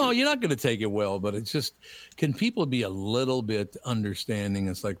 No, you're not going to take it well, but it's just, can people be a little bit understanding?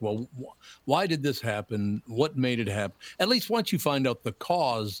 It's like, well, why did this happen? What made it happen? At least once you find out the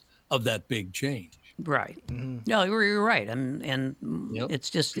cause of that big change. Right. No, you're right. And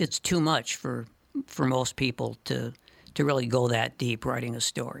it's too much for most people to really go that deep writing a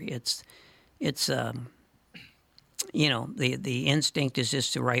story. It's the instinct is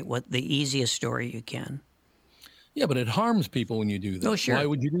just to write the easiest story you can. Yeah, but it harms people when you do that. Oh, sure. Why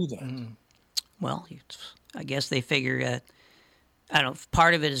would you do that? Well, I guess they figure I don't know.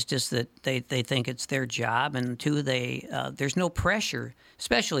 Part of it is just that they think it's their job, and two, there's no pressure,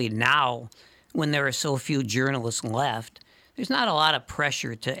 especially now when there are so few journalists left. There's not a lot of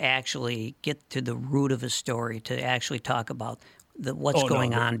pressure to actually get to the root of a story, to actually talk about what's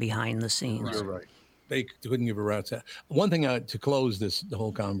going on behind the scenes. You're right. They couldn't give a rat's ass. One thing to close the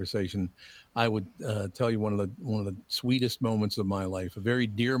whole conversation, I would tell you one of the sweetest moments of my life, a very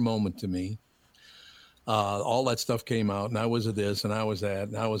dear moment to me. All that stuff came out, and I was this, and I was that,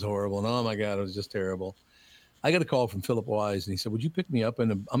 and I was horrible, and oh my God, it was just terrible. I got a call from Philip Wise, and he said, "Would you pick me up?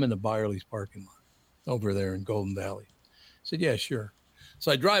 I'm in the Byerly's parking lot over there in Golden Valley." I said, "Yeah, sure."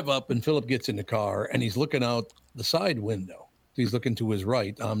 So I drive up, and Philip gets in the car, and he's looking out the side window. He's looking to his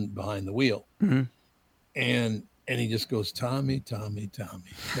right. I'm behind the wheel, and he just goes, "Tommy, Tommy,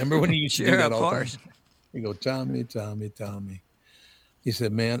 Tommy." Remember when he used to do that all the time? He go, "Tommy, Tommy, Tommy." He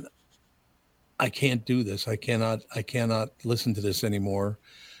said, "Man, I can't do this. I cannot listen to this anymore.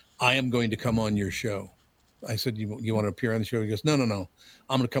 I am going to come on your show." I said, you want to appear on the show? He goes, no. I'm going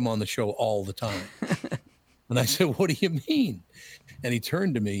to come on the show all the time. And I said, what do you mean? And he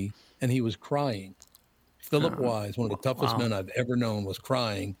turned to me and he was crying. Philip Wise, one of the toughest men I've ever known, was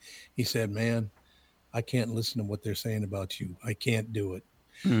crying. He said, "Man, I can't listen to what they're saying about you. I can't do it."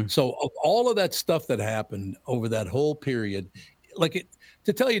 So of all of that stuff that happened over that whole period,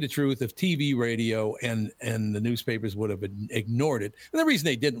 to tell you the truth, if TV, radio, and the newspapers would have ignored it, and the reason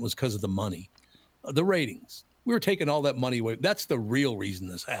they didn't was because of the money, the ratings. We were taking all that money away. That's the real reason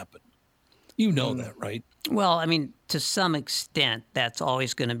this happened. You know that, right? Well, I mean, to some extent, that's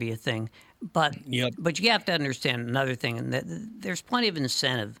always going to be a thing. But you have to understand another thing, and that there's plenty of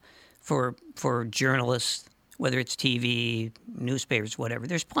incentive for journalists, whether it's TV, newspapers, whatever.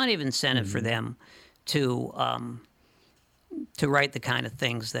 There's plenty of incentive for them to write the kind of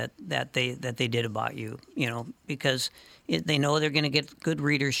things that they did about you, because they know they're going to get good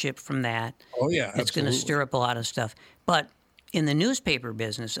readership from that. Oh yeah, it's going to stir up a lot of stuff. But in the newspaper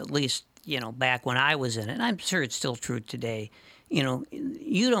business, at least, back when I was in it, and I'm sure it's still true today,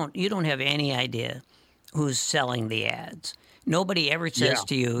 you don't have any idea who's selling the ads. Nobody ever says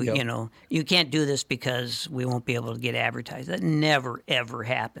to you, you can't do this because we won't be able to get advertised. That never ever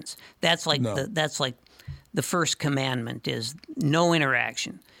happens. That's like the first commandment is no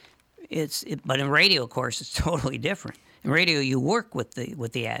interaction. But in radio, of course, it's totally different. In radio, you work with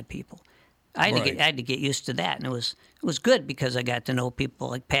the ad people. I had to get used to that, and it was good because I got to know people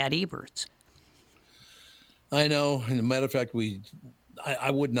like Pat Eberts. I know. And as a matter of fact,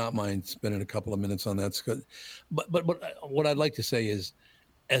 I would not mind spending a couple of minutes on that. But what I'd like to say is,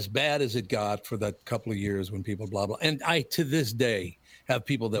 as bad as it got for that couple of years when people blah, blah, and I, to this day, have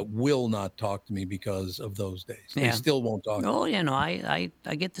people that will not talk to me because of those days. They still won't talk to me. Oh, I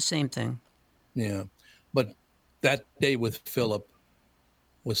get the same thing. Yeah. But that day with Philip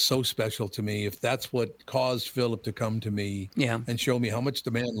was so special to me. If that's what caused Philip to come to me and show me how much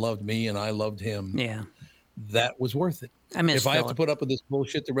the man loved me and I loved him, that was worth it. If I have to put up with this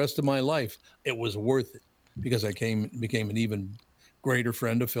bullshit the rest of my life, it was worth it because I became an even greater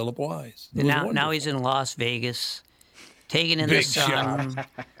friend of Philip Wise. And now he's in Las Vegas, taking in the sun.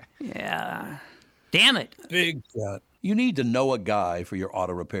 Yeah. Damn it. Big shot. You need to know a guy for your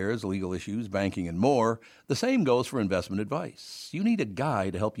auto repairs, legal issues, banking, and more. The same goes for investment advice. You need a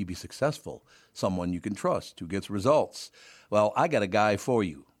guy to help you be successful, someone you can trust, who gets results. Well, I got a guy for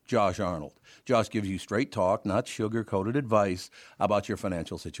you, Josh Arnold. Josh gives you straight talk, not sugar-coated advice about your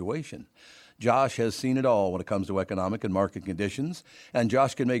financial situation. Josh has seen it all when it comes to economic and market conditions, and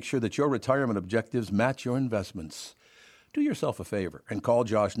Josh can make sure that your retirement objectives match your investments. Do yourself a favor and call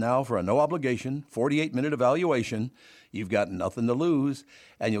Josh now for a no-obligation, 48-minute evaluation. You've got nothing to lose,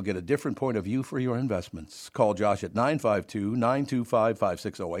 and you'll get a different point of view for your investments. Call Josh at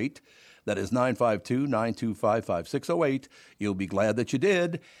 952-925-5608. That is 952-925-5608. You'll be glad that you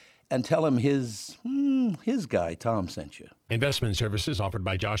did. And tell him his guy, Tom, sent you. Investment services offered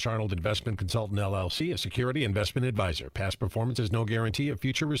by Josh Arnold Investment Consultant, LLC, a security investment advisor. Past performance is no guarantee of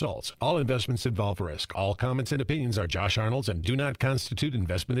future results. All investments involve risk. All comments and opinions are Josh Arnold's and do not constitute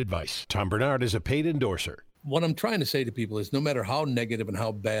investment advice. Tom Bernard is a paid endorser. What I'm trying to say to people is no matter how negative and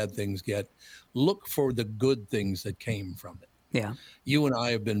how bad things get, look for the good things that came from it. Yeah. You and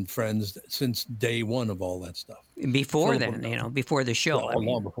I have been friends since day one of all that stuff. Before then, before the show.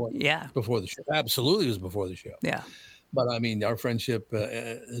 Long before. Yeah. Before the show. Absolutely, it was before the show. Yeah. But I mean, our friendship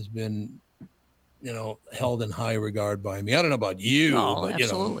has been, held in high regard by me. I don't know about you. Oh, but,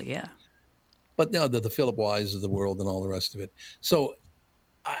 absolutely, yeah. But no, the Philip Wise of the world and all the rest of it. So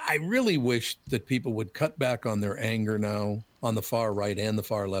I really wish that people would cut back on their anger now on the far right and the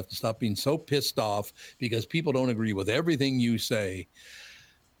far left and stop being so pissed off because people don't agree with everything you say.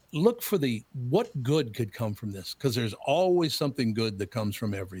 Look for what good could come from this, because there's always something good that comes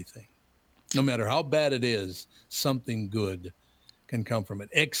from everything. No matter how bad it is, something good can come from it.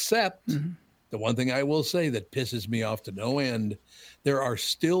 Except the one thing I will say that pisses me off to no end, there are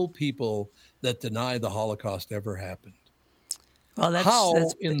still people that deny the Holocaust ever happened. Well, how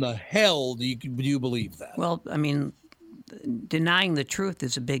in the hell do you believe that? Well, I mean, denying the truth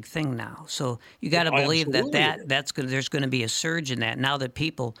is a big thing now. So you got to believe there's going to be a surge in that now that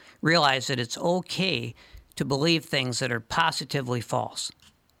people realize that it's okay to believe things that are positively false.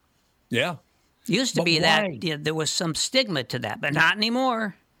 Yeah. Used to be that there was some stigma to that, but not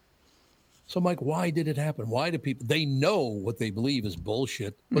anymore. So, Mike, why did it happen? Why do people, they know what they believe is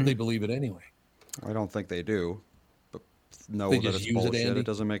bullshit, but they believe it anyway? I don't think they do. But know that it's bullshit. It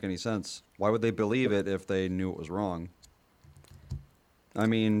doesn't make any sense. Why would they believe it if they knew it was wrong? I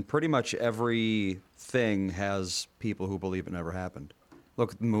mean, pretty much everything has people who believe it never happened.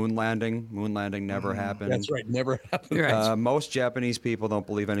 Look, moon landing never happened. That's right, never happened. Right. Most Japanese people don't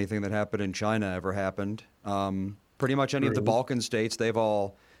believe anything that happened in China ever happened. Pretty much any of the Balkan states, they've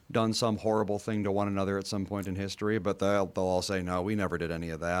all done some horrible thing to one another at some point in history, but they'll all say, no, we never did any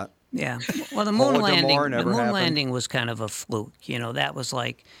of that. Yeah. Well, the moon landing was kind of a fluke. That was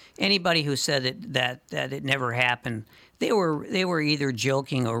like anybody who said that it never happened, they were either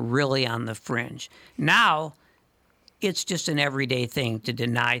joking or really on the fringe. Now, it's just an everyday thing to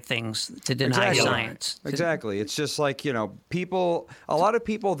deny things, to deny science. Exactly. It's just like, a lot of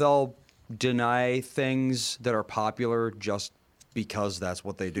people, they'll deny things that are popular just because that's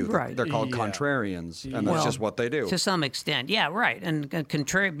what they do. Right. They're called contrarians, and that's just what they do. To some extent, yeah, right. And being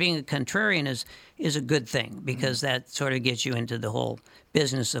a contrarian is a good thing because that sort of gets you into the whole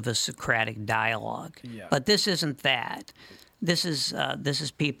business of a Socratic dialogue. Yeah. But this isn't that. This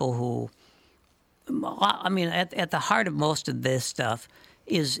is people who, I mean, at the heart of most of this stuff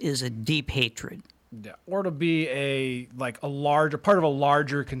is a deep hatred Yeah, or to be a larger part of a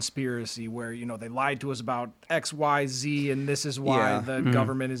larger conspiracy where they lied to us about X, Y, Z, and this is why the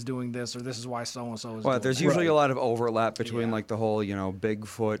government is doing this, or this is why so and so is. Well, doing there's that. usually a lot of overlap between the whole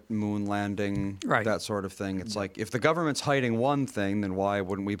Bigfoot, moon landing, that sort of thing. It's like if the government's hiding one thing, then why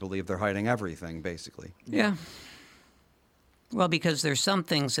wouldn't we believe they're hiding everything? Basically. Yeah. Well, because there's some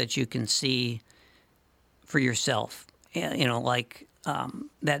things that you can see for yourself,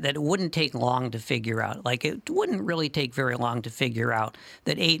 that it wouldn't take long to figure out. Like, it wouldn't really take very long to figure out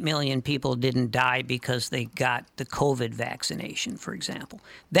that 8 million people didn't die because they got the COVID vaccination, for example.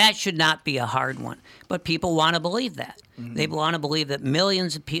 That should not be a hard one. But people want to believe that. Mm-hmm. They want to believe that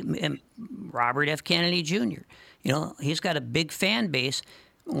millions of people, and Robert F. Kennedy Jr., he's got a big fan base,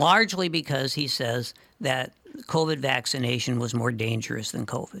 largely because he says that COVID vaccination was more dangerous than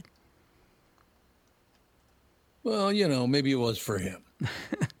COVID. Well, maybe it was for him.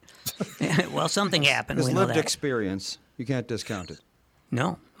 Well, something happened. His we know lived that. experience. You can't discount it.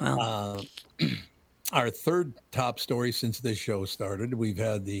 No. Well, our third top story since this show started, we've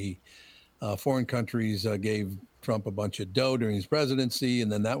had the foreign countries gave Trump a bunch of dough during his presidency,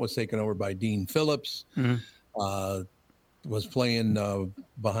 and then that was taken over by Dean Phillips. Mm-hmm. Was playing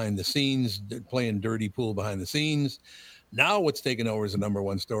behind the scenes, playing dirty pool behind the scenes. Now what's taken over is the number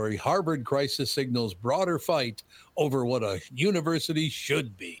one story. Harvard crisis signals broader fight over what a university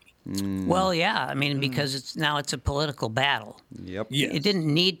should be. Well, yeah. I mean, because it's a political battle. Yep. Yes. It didn't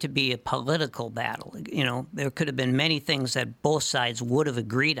need to be a political battle. There could have been many things that both sides would have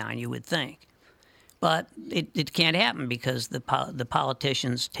agreed on, you would think. But it can't happen because the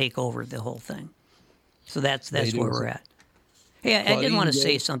politicians take over the whole thing. So that's where we're at. Hey, I did want to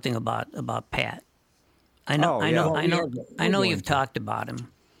say something about Pat. I know you've talked about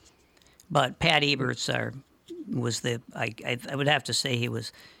him, but Pat Eberts was I would have to say he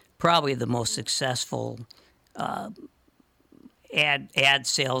was probably the most successful ad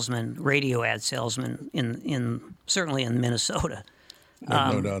salesman, radio ad salesman in certainly in Minnesota.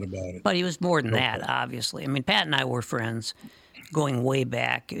 No doubt about it. But he was more than that, obviously. I mean, Pat and I were friends going way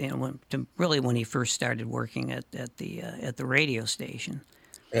back, when he first started working at the radio station.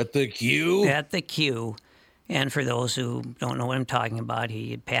 At the Q? At the Q. And for those who don't know what I'm talking about,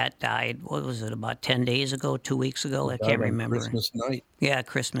 Pat died, what was it, about 10 days ago, 2 weeks ago? I can't remember. Christmas night. Yeah,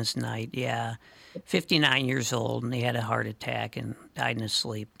 Christmas night, yeah. 59 years old, and he had a heart attack and died in his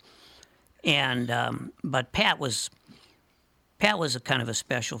sleep. And but Pat was a kind of a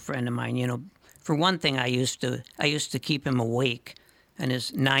special friend of mine. For one thing, I used to keep him awake on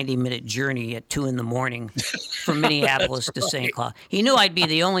his 90-minute journey at 2 a.m. from Minneapolis to St. Cloud. He knew I'd be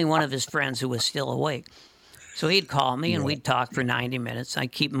the only one of his friends who was still awake. So he'd call me, and we'd talk for 90 minutes.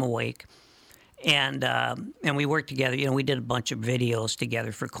 I'd keep him awake. And we worked together. We did a bunch of videos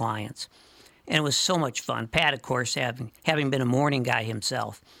together for clients. And it was so much fun. Pat, of course, having been a morning guy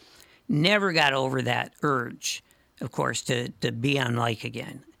himself, never got over that urge, of course, to be on mic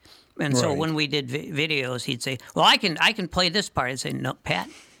again. And so when we did videos, he'd say, well, I can play this part. I'd say, no, Pat,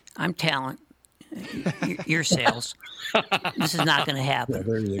 I'm talent. You're sales. This is not going to happen.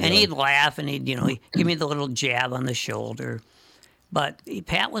 Yeah, and he'd laugh, and he'd give me the little jab on the shoulder. But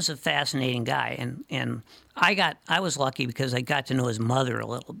Pat was a fascinating guy, and I was lucky because I got to know his mother a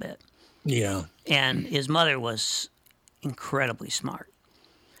little bit. Yeah. And his mother was incredibly smart.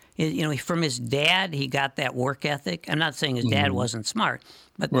 From his dad, he got that work ethic. I'm not saying his dad wasn't smart,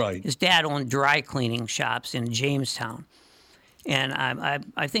 but his dad owned dry cleaning shops in Jamestown. And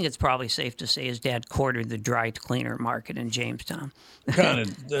I think it's probably safe to say his dad quartered the dry cleaner market in Jamestown.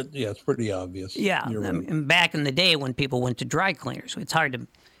 It's pretty obvious. Yeah, You're right. And back in the day when people went to dry cleaners, it's hard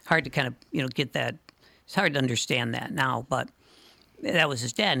to kind of get that. It's hard to understand that now, but that was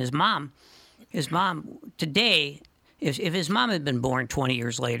his dad. And his mom today, if his mom had been born 20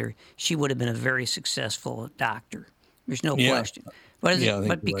 years later, she would have been a very successful doctor. There's no question.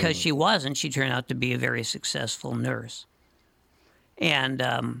 But because she wasn't, she turned out to be a very successful nurse.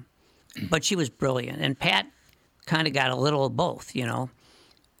 And but she was brilliant, and Pat kind of got a little of both, but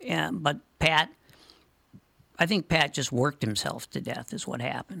I think Pat just worked himself to death is what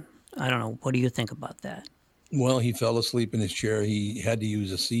happened. I don't know. What do you think about that? Well, he fell asleep in his chair. He had to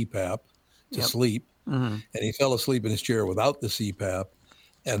use a CPAP to sleep, and he fell asleep in his chair without the CPAP,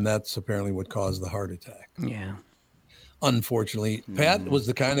 and that's apparently what caused the heart attack. Yeah. Unfortunately, Pat was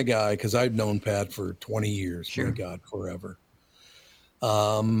the kind of guy, because I've known Pat for 20 years. Sure. My God, forever.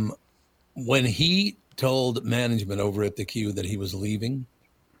 When he told management over at the Q that he was leaving,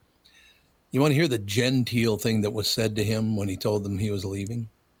 you want to hear the genteel thing that was said to him when he told them he was leaving?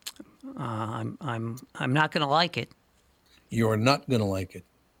 I'm not going to like it. You're not going to like it.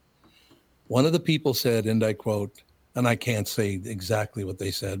 One of the people said, and I quote, and I can't say exactly what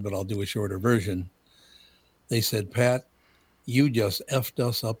they said, but I'll do a shorter version. They said, Pat, you just effed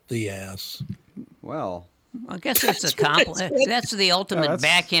us up the ass. Well, I guess it's a compliment. That's the ultimate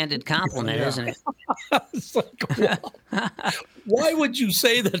backhanded compliment, isn't it? It's like, why would you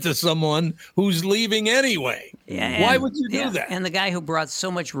say that to someone who's leaving anyway? Yeah, why would you do that? And the guy who brought so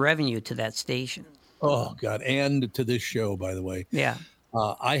much revenue to that station. Oh, God. And to this show, by the way. Yeah.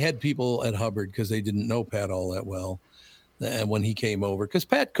 I had people at Hubbard because they didn't know Pat all that well. And when he came over, because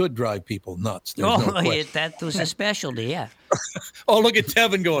Pat could drive people nuts. That was a specialty, yeah. Oh, look at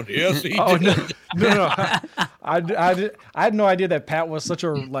Tevin going, yes, he Oh, did. no. I had no idea that Pat was such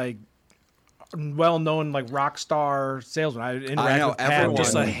a, like, well-known, like, rock star salesman. I interacted with Pat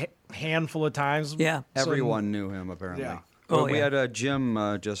just a handful of times. Yeah. Everyone knew him, apparently. Yeah. We had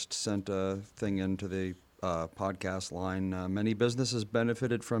Jim just sent a thing into the podcast line. Many businesses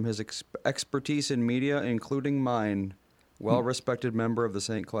benefited from his expertise in media, including mine. Well-respected member of the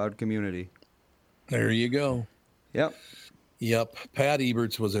St. Cloud community. There you go. Yep. Pat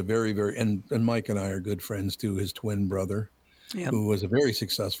Eberts was a very, very, and Mike and I are good friends too, his twin brother, who was a very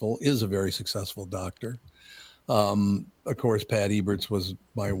successful doctor. Of course, Pat Eberts was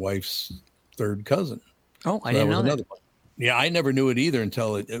my wife's third cousin. Oh, I didn't know that. One. Yeah, I never knew it either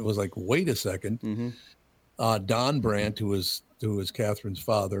until it was like, wait a second. Mm-hmm. Don Brandt, who was Catherine's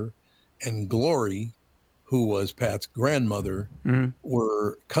father, and Glory, who was Pat's grandmother,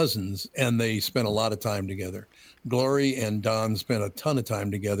 were cousins, and they spent a lot of time together. Glory and Don spent a ton of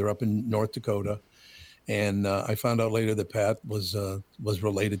time together up in North Dakota, and I found out later that Pat was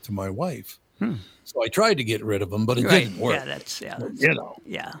related to my wife. So I tried to get rid of him, but it didn't work. Yeah, that's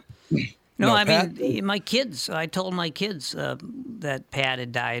Yeah. No, I Pat, mean, my kids. I told my kids that Pat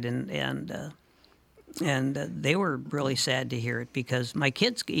had died, and they were really sad to hear it because my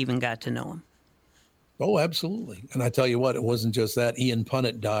kids even got to know him. Oh, absolutely. And I tell you what, it wasn't just that. Ian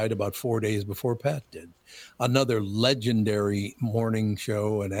Punnett died about 4 days before Pat did. Another legendary morning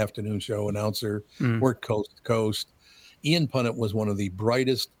show and afternoon show announcer, worked coast to coast. Ian Punnett was one of the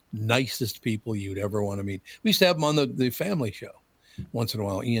brightest, nicest people you'd ever want to meet. We used to have him on the family show. Once in a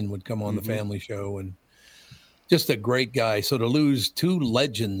while, Ian would come on the family show, and just a great guy. So to lose two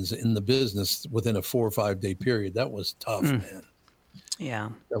legends in the business within a 4 or 5 day period, that was tough, man. Yeah.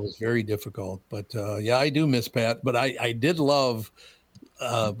 That was very difficult. But I do miss Pat. But I did love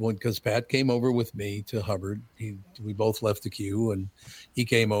because Pat came over with me to Hubbard. We both left the queue, and he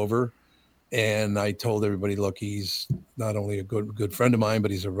came over. And I told everybody, look, he's not only a good friend of mine, but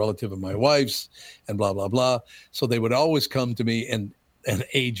he's a relative of my wife's, and blah, blah, blah. So they would always come to me. And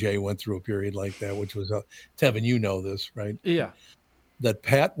AJ went through a period like that, which was, Tevin, you know this, right? Yeah. That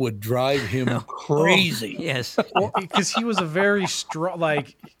Pat would drive him crazy. Yes. Well, because he was a very strong,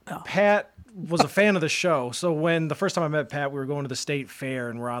 Pat was a fan of the show. So when the first time I met Pat, we were going to the state fair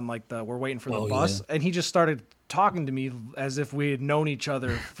and we're waiting for the bus. And he just started talking to me as if we had known each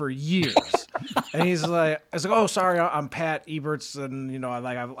other for years. And I was like, oh, sorry, I'm Pat Eberts. And,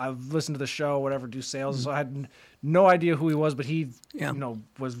 I've listened to the show, whatever, do sales. So I had no idea who he was, but he,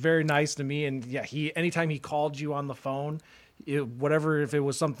 was very nice to me. And anytime he called you on the phone, if it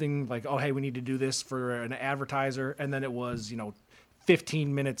was something like, oh, hey, we need to do this for an advertiser, and then it was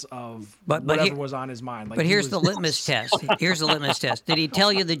 15 minutes of whatever was on his mind. But here's the litmus test. Here's the litmus test. Did he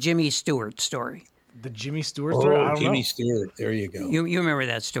tell you the Jimmy Stewart story? The Jimmy Stewart story? I don't Jimmy know. Stewart. There you go. You remember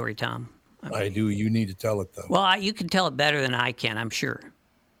that story, Tom? I do. You need to tell it though. Well, you can tell it better than I can, I'm sure.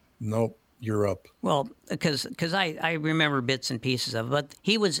 Nope, you're up. Well, because I remember bits and pieces of it. But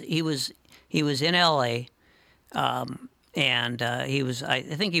he was in L.A. And he was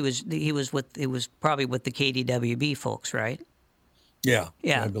probably with the KDWB folks, right? Yeah,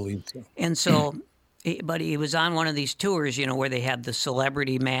 I believe so. And so, but he was on one of these tours, where they have the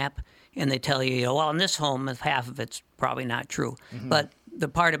celebrity map, and they tell you, well, in this home, half of it's probably not true. Mm-hmm. But the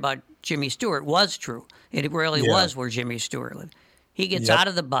part about Jimmy Stewart was true. It really was where Jimmy Stewart lived. He gets out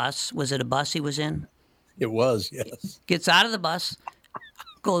of the bus. Was it a bus he was in? It was, yes. Gets out of the bus,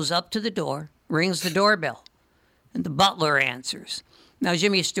 goes up to the door, rings the doorbell. And the butler answers. Now,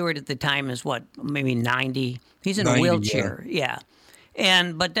 Jimmy Stewart at the time is maybe 90. He's in a wheelchair. Yeah.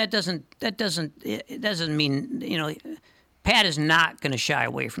 But that doesn't mean, Pat is not going to shy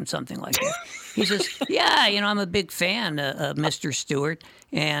away from something like that. He says, I'm a big fan of Mr. Stewart.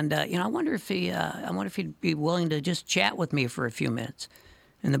 And, I wonder if he'd be willing to just chat with me for a few minutes.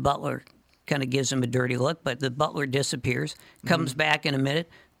 And the butler kind of gives him a dirty look, but the butler disappears, comes back in a minute,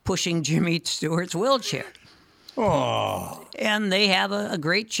 pushing Jimmy Stewart's wheelchair. Oh. And they have a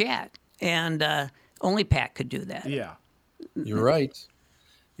great chat. And only Pat could do that. Yeah. You're right.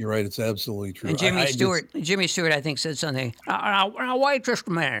 You're right. It's absolutely true. And Jimmy Stewart, I think, said something. Now wait just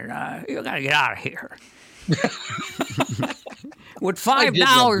a minute. You got to get out of here. Would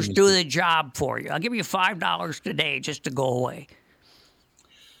 $5 do the job for you? I'll give you $5 today just to go away.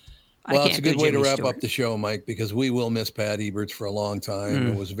 Well, it's a good way to wrap up the show, Mike, because we will miss Pat Eberts for a long time.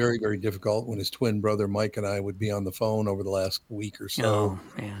 It was very, very difficult when his twin brother Mike and I would be on the phone over the last week or so. Oh,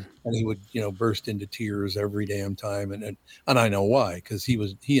 man. And he would, burst into tears every damn time. And I know why, because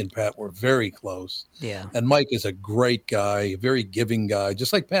he and Pat were very close. Yeah. And Mike is a great guy, a very giving guy,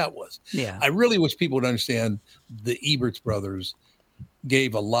 just like Pat was. Yeah. I really wish people would understand the Eberts brothers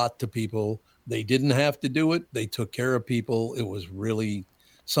gave a lot to people. They didn't have to do it. They took care of people. It was really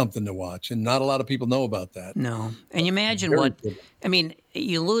something to watch, and not a lot of people know about that. No. And you imagine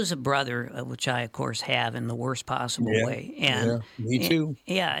you lose a brother, which I of course have in the worst possible way. And me too.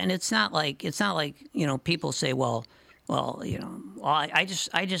 And it's not like people say, I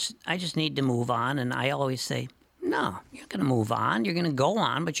just need to move on, and I always say, no, you're going to move on. You're going to go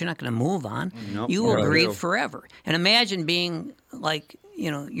on, but you're not going to move on. Nope, you will grieve forever. And imagine being like,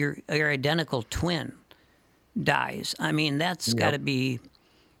 your identical twin dies. I mean, that's got to be.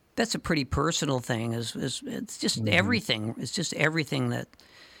 That's a pretty personal thing. It's just everything. It's just everything that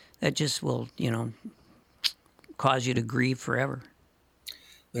just will, cause you to grieve forever.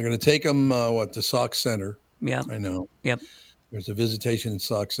 They're going to take him to Sauk Center. Yeah, I know. Yep. There's a visitation in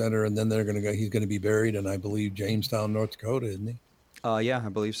Sauk Center, and then he's going to be buried in, I believe, Jamestown, North Dakota, isn't he? Yeah, I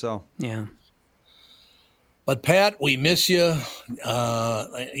believe so. Yeah. But Pat, we miss you.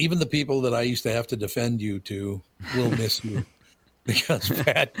 Even the people that I used to have to defend you to will miss you. Because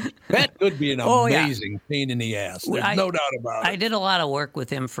Pat could be an amazing pain in the ass. There's no doubt about it. I did a lot of work with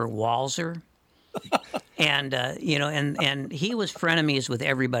him for Walser. And, and he was frenemies with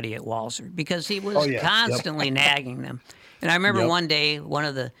everybody at Walser because he was constantly nagging them. And I remember one day, one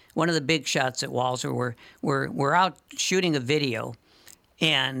of the big shots at Walser we're out shooting a video,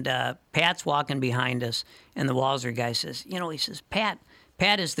 and Pat's walking behind us, and the Walser guy says, he says, Pat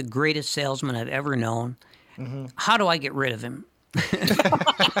is the greatest salesman I've ever known. Mm-hmm. How do I get rid of him?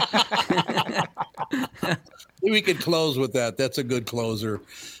 We could close with that. That's a good closer.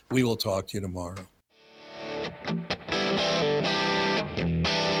 We will talk to you tomorrow.